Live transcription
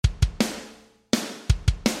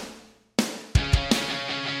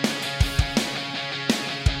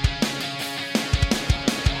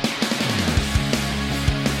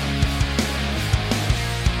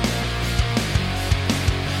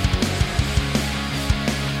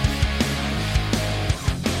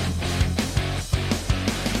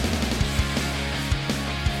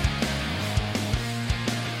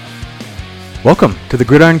Welcome to the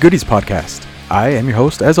Gridiron Goodies podcast. I am your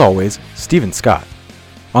host, as always, Steven Scott.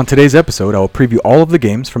 On today's episode, I will preview all of the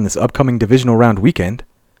games from this upcoming divisional round weekend.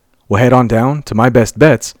 We'll head on down to my best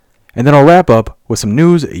bets, and then I'll wrap up with some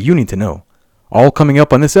news you need to know, all coming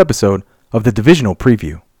up on this episode of the Divisional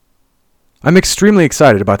Preview. I'm extremely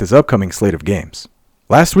excited about this upcoming slate of games.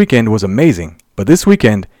 Last weekend was amazing, but this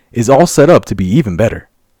weekend is all set up to be even better.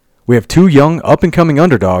 We have two young, up-and-coming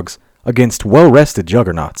underdogs against well-rested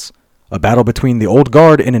juggernauts, a battle between the old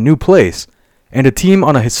guard in a new place, and a team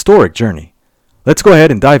on a historic journey. Let's go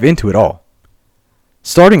ahead and dive into it all.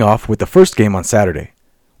 Starting off with the first game on Saturday,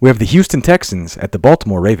 we have the Houston Texans at the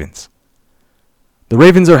Baltimore Ravens. The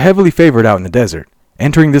Ravens are heavily favored out in the desert,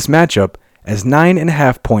 entering this matchup as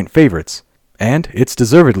 9.5-point favorites, and it's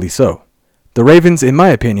deservedly so. The Ravens, in my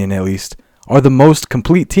opinion at least, are the most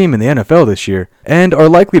complete team in the NFL this year and are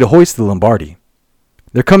likely to hoist the Lombardi.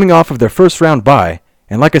 They're coming off of their first round bye,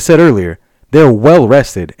 and like I said earlier, they're well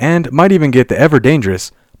rested and might even get the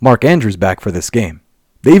ever-dangerous Mark Andrews back for this game.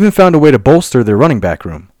 They even found a way to bolster their running back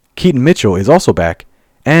room. Keaton Mitchell is also back,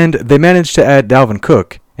 and they managed to add Dalvin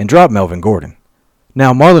Cook and drop Melvin Gordon.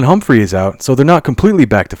 Now Marlon Humphrey is out, so they're not completely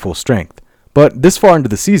back to full strength, but this far into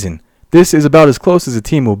the season, this is about as close as a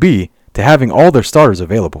team will be to having all their starters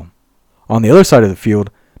available. On the other side of the field,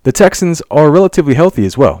 the Texans are relatively healthy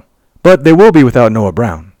as well, but they will be without Noah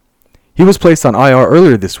Brown. He was placed on IR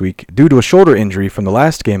earlier this week due to a shoulder injury from the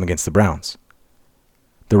last game against the Browns.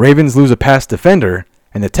 The Ravens lose a pass defender,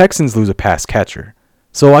 and the Texans lose a pass catcher,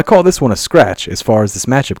 so I call this one a scratch as far as this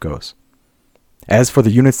matchup goes. As for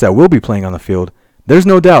the units that will be playing on the field, there's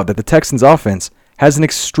no doubt that the Texans' offense has an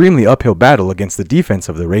extremely uphill battle against the defense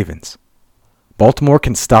of the Ravens. Baltimore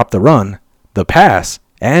can stop the run, the pass,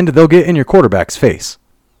 and they'll get in your quarterback's face.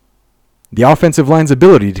 The offensive line's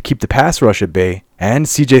ability to keep the pass rush at bay and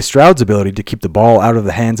C.J. Stroud's ability to keep the ball out of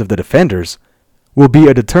the hands of the defenders will be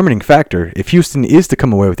a determining factor if Houston is to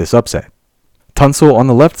come away with this upset. Tunsil on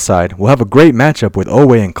the left side will have a great matchup with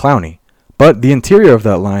Owe and Clowney, but the interior of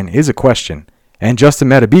that line is a question, and Justin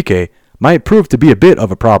Madubuike might prove to be a bit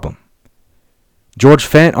of a problem. George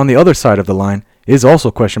Fant on the other side of the line is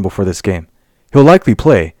also questionable for this game. He'll likely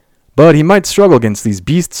play, but he might struggle against these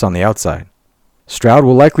beasts on the outside. Stroud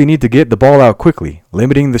will likely need to get the ball out quickly,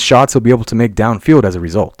 limiting the shots he'll be able to make downfield as a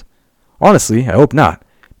result. Honestly, I hope not,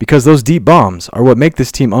 because those deep bombs are what make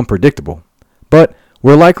this team unpredictable. But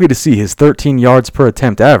we're likely to see his 13 yards per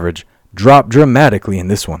attempt average drop dramatically in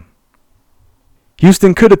this one.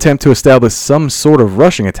 Houston could attempt to establish some sort of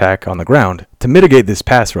rushing attack on the ground to mitigate this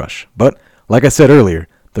pass rush, but like I said earlier,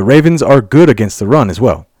 the Ravens are good against the run as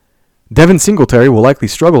well. Devin Singletary will likely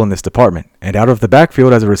struggle in this department, and out of the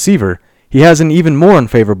backfield as a receiver, he has an even more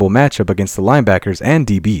unfavorable matchup against the linebackers and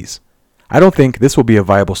DBs. I don't think this will be a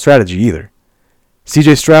viable strategy either.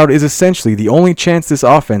 C.J. Stroud is essentially the only chance this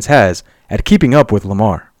offense has at keeping up with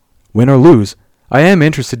Lamar. Win or lose, I am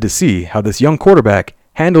interested to see how this young quarterback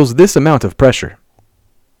handles this amount of pressure.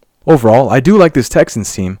 Overall, I do like this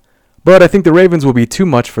Texans team, but I think the Ravens will be too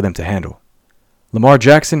much for them to handle. Lamar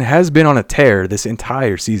Jackson has been on a tear this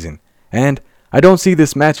entire season, and I don't see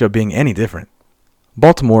this matchup being any different.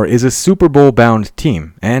 Baltimore is a Super Bowl-bound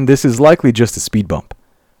team, and this is likely just a speed bump.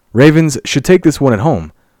 Ravens should take this one at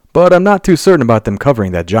home, but I'm not too certain about them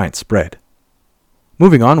covering that giant spread.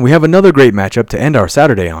 Moving on, we have another great matchup to end our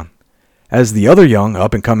Saturday on, as the other young,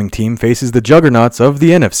 up-and-coming team faces the juggernauts of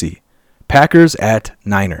the NFC, Packers at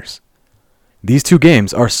Niners. These two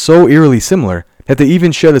games are so eerily similar that they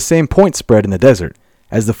even share the same point spread in the desert,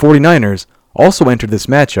 as the 49ers also entered this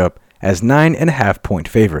matchup as 9.5-point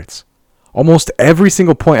favorites. Almost every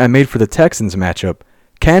single point I made for the Texans matchup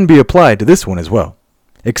can be applied to this one as well,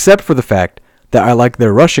 except for the fact that I like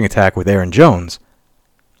their rushing attack with Aaron Jones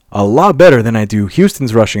a lot better than I do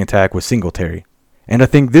Houston's rushing attack with Singletary, and I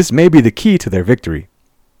think this may be the key to their victory.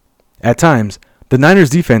 At times, the Niners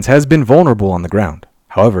defense has been vulnerable on the ground.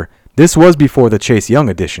 However, this was before the Chase Young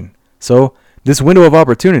addition, so this window of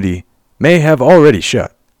opportunity may have already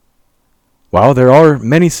shut. While there are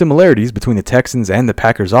many similarities between the Texans and the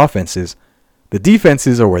Packers' offenses, the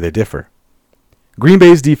defenses are where they differ. Green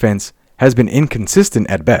Bay's defense has been inconsistent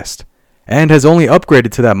at best, and has only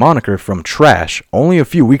upgraded to that moniker from trash only a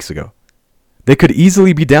few weeks ago. They could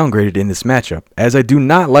easily be downgraded in this matchup, as I do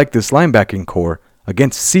not like this linebacking core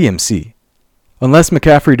against CMC. Unless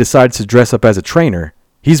McCaffrey decides to dress up as a trainer,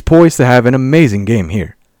 he's poised to have an amazing game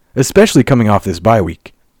here, especially coming off this bye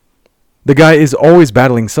week. The guy is always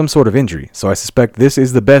battling some sort of injury, so I suspect this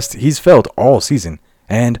is the best he's felt all season,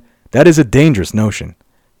 and that is a dangerous notion,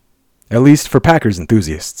 at least for Packers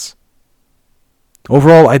enthusiasts.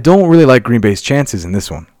 Overall, I don't really like Green Bay's chances in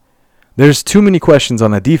this one. There's too many questions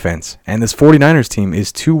on the defense, and this 49ers team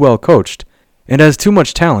is too well coached and has too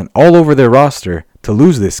much talent all over their roster to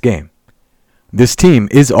lose this game. This team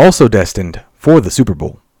is also destined for the Super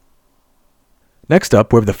Bowl. Next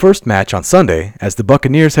up, we have the first match on Sunday as the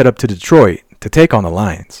Buccaneers head up to Detroit to take on the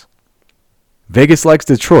Lions. Vegas likes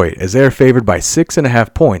Detroit as they are favored by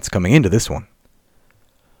 6.5 points coming into this one.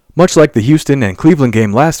 Much like the Houston and Cleveland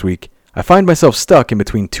game last week, I find myself stuck in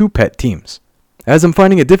between two pet teams, as I'm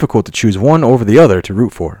finding it difficult to choose one over the other to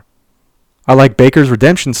root for. I like Baker's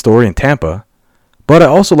redemption story in Tampa, but I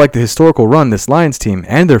also like the historical run this Lions team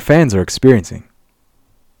and their fans are experiencing.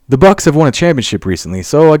 The Bucs have won a championship recently,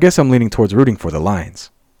 so I guess I'm leaning towards rooting for the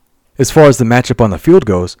Lions. As far as the matchup on the field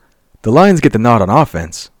goes, the Lions get the nod on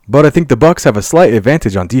offense, but I think the Bucs have a slight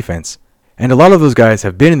advantage on defense, and a lot of those guys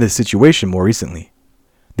have been in this situation more recently.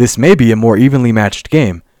 This may be a more evenly matched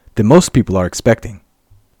game than most people are expecting.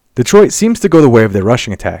 Detroit seems to go the way of their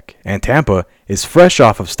rushing attack, and Tampa is fresh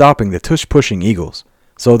off of stopping the tush-pushing Eagles,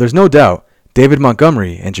 so there's no doubt David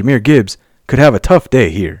Montgomery and Jahmyr Gibbs could have a tough day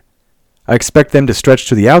here. I expect them to stretch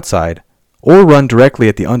to the outside or run directly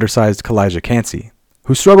at the undersized Kalijah Kancey,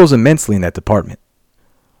 who struggles immensely in that department.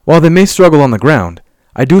 While they may struggle on the ground,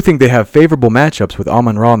 I do think they have favorable matchups with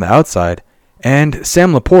Amon-Ra on the outside and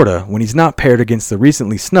Sam Laporta when he's not paired against the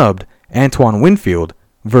recently snubbed Antoine Winfield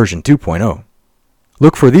version 2.0.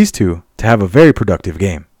 Look for these two to have a very productive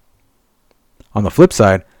game. On the flip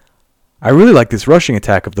side, I really like this rushing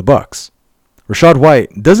attack of the Bucs. Rachaad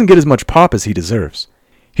White doesn't get as much pop as he deserves.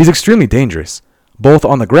 He's extremely dangerous, both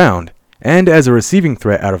on the ground and as a receiving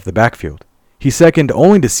threat out of the backfield. He's second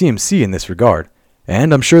only to CMC in this regard,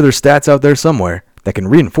 and I'm sure there's stats out there somewhere that can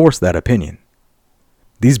reinforce that opinion.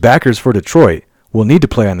 These backers for Detroit will need to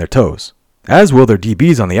play on their toes, as will their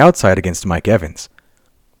DBs on the outside against Mike Evans.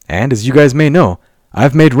 And as you guys may know,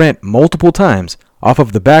 I've made rent multiple times off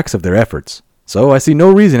of the backs of their efforts, so I see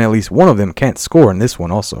no reason at least one of them can't score in this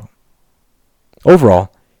one also.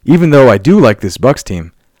 Overall, even though I do like this Bucs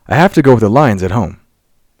team, I have to go with the Lions at home.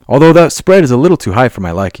 Although that spread is a little too high for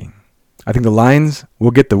my liking. I think the Lions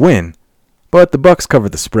will get the win, but the Bucs cover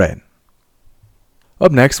the spread.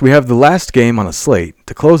 Up next, we have the last game on the slate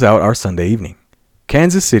to close out our Sunday evening.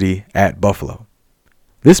 Kansas City at Buffalo.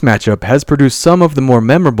 This matchup has produced some of the more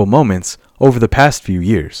memorable moments over the past few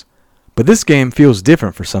years, but this game feels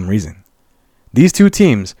different for some reason. These two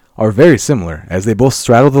teams are very similar as they both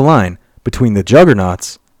straddle the line between the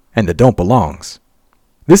juggernauts and the don't belongs.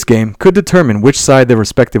 This game could determine which side their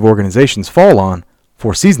respective organizations fall on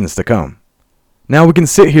for seasons to come. Now we can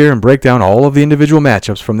sit here and break down all of the individual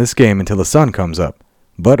matchups from this game until the sun comes up,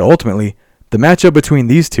 but ultimately, the matchup between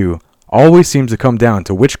these two always seems to come down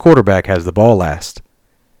to which quarterback has the ball last.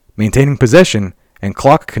 Maintaining possession and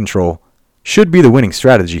clock control should be the winning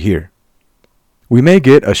strategy here. We may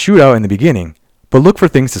get a shootout in the beginning, but look for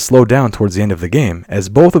things to slow down towards the end of the game as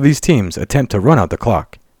both of these teams attempt to run out the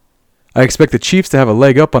clock. I expect the Chiefs to have a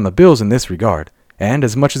leg up on the Bills in this regard, and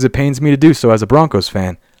as much as it pains me to do so as a Broncos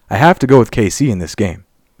fan, I have to go with KC in this game.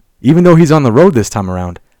 Even though he's on the road this time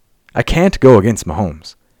around, I can't go against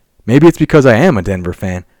Mahomes. Maybe it's because I am a Denver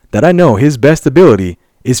fan that I know his best ability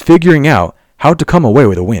is figuring out how to come away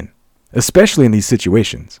with a win, especially in these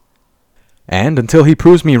situations. And until he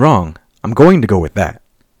proves me wrong, I'm going to go with that.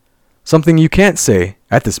 Something you can't say,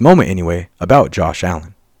 at this moment anyway, about Josh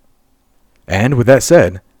Allen. And with that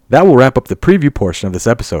said, that will wrap up the preview portion of this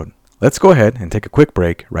episode. Let's go ahead and take a quick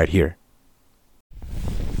break right here.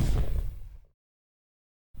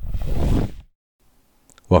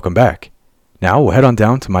 Welcome back. Now we'll head on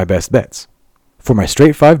down to my best bets. For my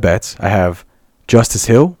straight 5 bets, I have Justice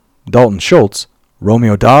Hill, Dalton Schultz,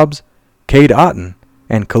 Romeo Doubs, Cade Otton,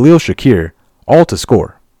 and Khalil Shakir, all to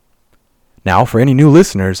score. Now, for any new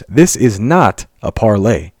listeners, this is not a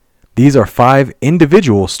parlay. These are 5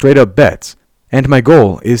 individual straight-up bets, and my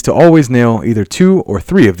goal is to always nail either 2 or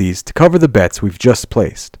 3 of these to cover the bets we've just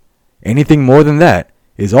placed. Anything more than that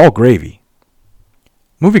is all gravy.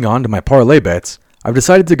 Moving on to my parlay bets, I've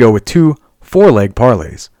decided to go with 2 4-leg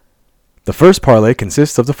parlays. The first parlay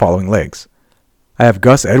consists of the following legs. I have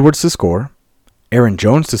Gus Edwards to score, Aaron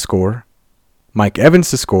Jones to score, Mike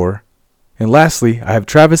Evans to score, and lastly, I have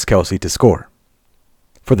Travis Kelce to score.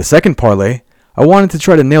 For the second parlay, I wanted to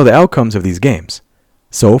try to nail the outcomes of these games.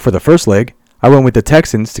 So for the first leg, I went with the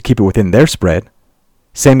Texans to keep it within their spread.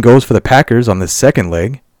 Same goes for the Packers on this second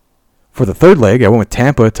leg. For the third leg, I went with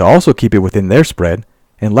Tampa to also keep it within their spread.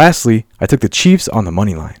 And lastly, I took the Chiefs on the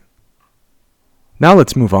money line. Now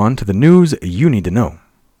let's move on to the news you need to know.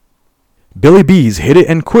 Billy B's hit it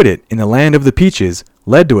and quit it in the land of the peaches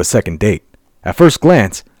led to a second date. At first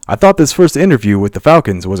glance, I thought this first interview with the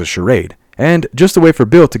Falcons was a charade, and just a way for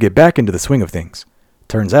Bill to get back into the swing of things.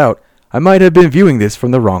 Turns out, I might have been viewing this from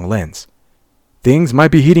the wrong lens. Things might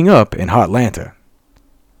be heating up in Hotlanta.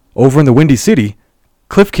 Over in the Windy City,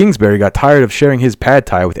 Cliff Kingsbury got tired of sharing his pad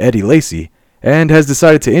thai with Eddie Lacy and has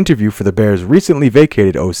decided to interview for the Bears' recently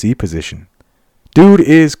vacated OC position. Dude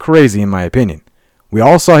is crazy in my opinion. We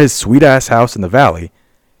all saw his sweet-ass house in the valley.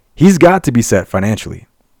 He's got to be set financially.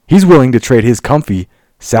 He's willing to trade his comfy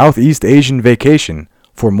Southeast Asian vacation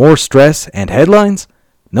for more stress and headlines?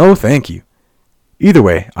 No thank you. Either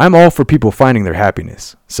way, I'm all for people finding their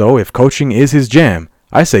happiness. So if coaching is his jam,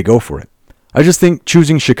 I say go for it. I just think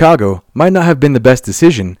choosing Chicago might not have been the best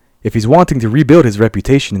decision if he's wanting to rebuild his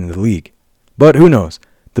reputation in the league. But who knows?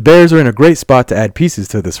 The Bears are in a great spot to add pieces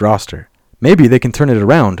to this roster. Maybe they can turn it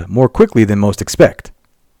around more quickly than most expect.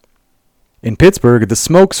 In Pittsburgh, the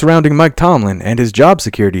smoke surrounding Mike Tomlin and his job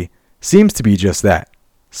security seems to be just that.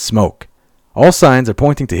 Smoke. All signs are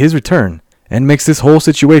pointing to his return and makes this whole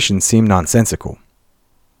situation seem nonsensical.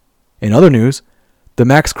 In other news, the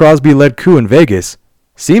Max Crosby-led coup in Vegas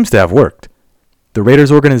seems to have worked. The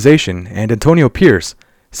Raiders organization and Antonio Pierce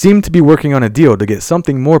seem to be working on a deal to get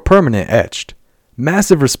something more permanent etched.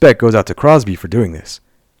 Massive respect goes out to Crosby for doing this.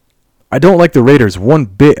 I don't like the Raiders one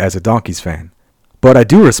bit as a Donkeys fan, but I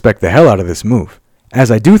do respect the hell out of this move,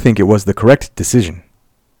 as I do think it was the correct decision.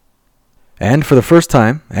 And for the first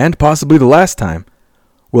time, and possibly the last time,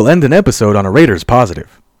 we'll end an episode on a Raiders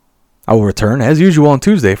positive. I will return as usual on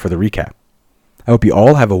Tuesday for the recap. I hope you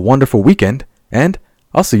all have a wonderful weekend, and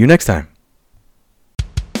I'll see you next time.